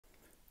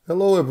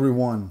Hello,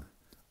 everyone.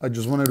 I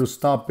just wanted to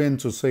stop in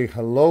to say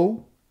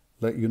hello,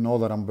 let you know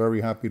that I'm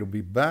very happy to be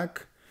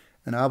back,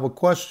 and I have a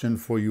question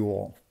for you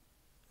all.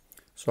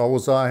 So I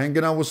was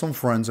hanging out with some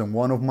friends, and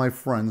one of my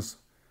friends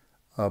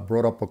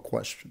brought up a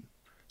question.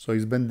 So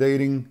he's been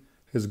dating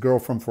his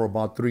girlfriend for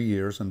about 3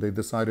 years, and they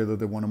decided that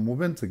they want to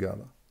move in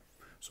together.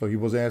 So he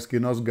was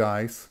asking us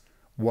guys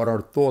what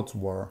our thoughts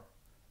were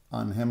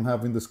on him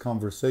having this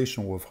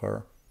conversation with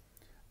her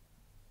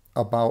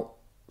about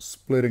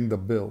splitting the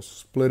bills,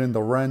 splitting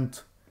the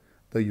rent,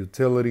 the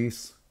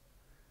utilities,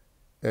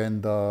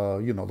 and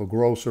the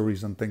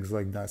groceries and things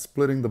like that,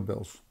 splitting the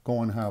bills,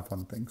 going half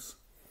on things.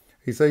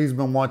 He said he's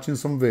been watching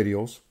some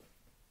videos,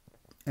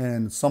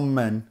 and some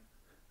men,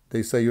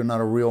 they say you're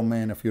not a real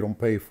man if you don't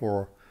pay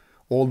for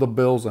all the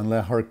bills and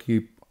let her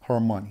keep her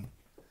money.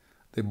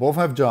 They both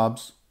have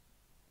jobs,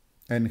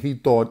 and he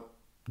thought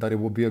that it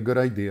would be a good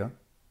idea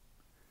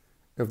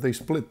if they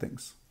split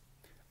things.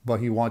 But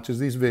he watches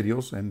these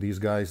videos, and these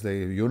guys,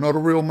 you're not a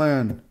real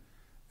man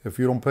if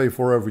you don't pay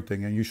for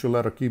everything, and you should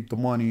let her keep the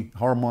money,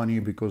 her money,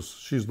 because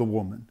she's the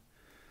woman.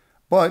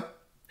 But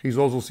he's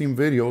also seen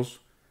videos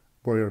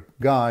where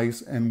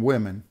guys and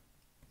women,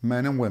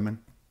 men and women,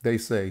 they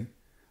say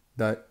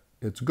that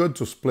it's good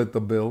to split the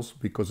bills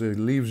because it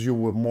leaves you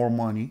with more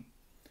money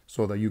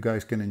so that you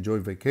guys can enjoy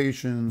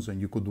vacations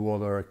and you could do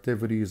other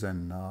activities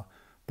and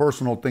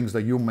personal things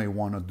that you may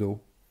want to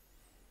do.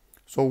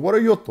 So what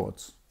are your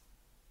thoughts?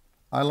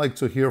 I like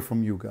to hear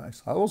from you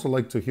guys. I also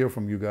like to hear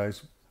from you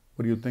guys.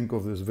 What do you think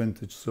of this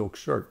vintage silk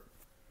shirt?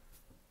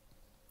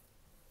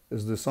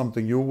 Is this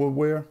something you would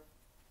wear?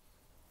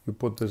 You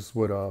put this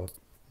with a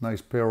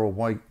nice pair of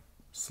white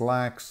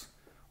slacks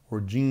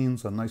or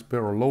jeans, a nice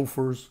pair of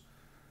loafers.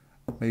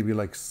 Maybe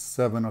like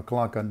 7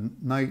 o'clock at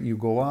night you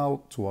go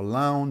out to a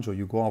lounge or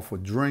you go out for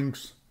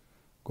drinks,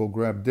 go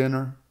grab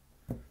dinner,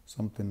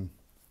 something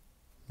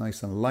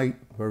nice and light,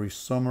 very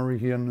summery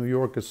here in New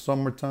York. It's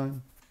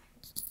summertime.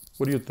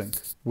 What do you think?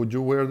 Would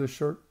you wear this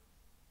shirt?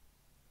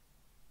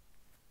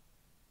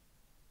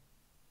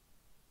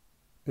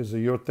 Is it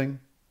your thing?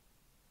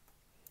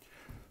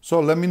 So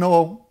let me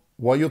know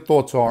what your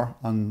thoughts are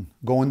on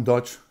going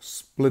Dutch,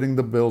 splitting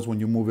the bills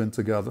when you move in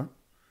together.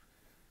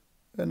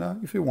 And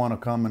if you want to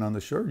comment on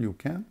the shirt, you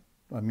can.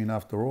 I mean,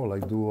 after all,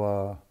 I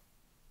do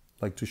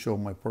like to show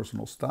my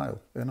personal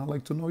style, and I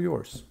like to know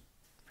yours.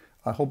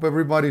 I hope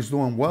everybody's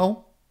doing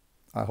well.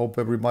 I hope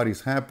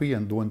everybody's happy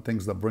and doing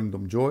things that bring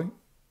them joy.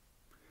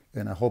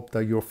 And I hope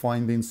that you're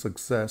finding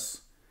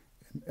success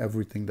in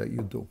everything that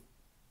you do.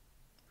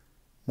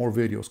 More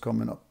videos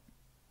coming up.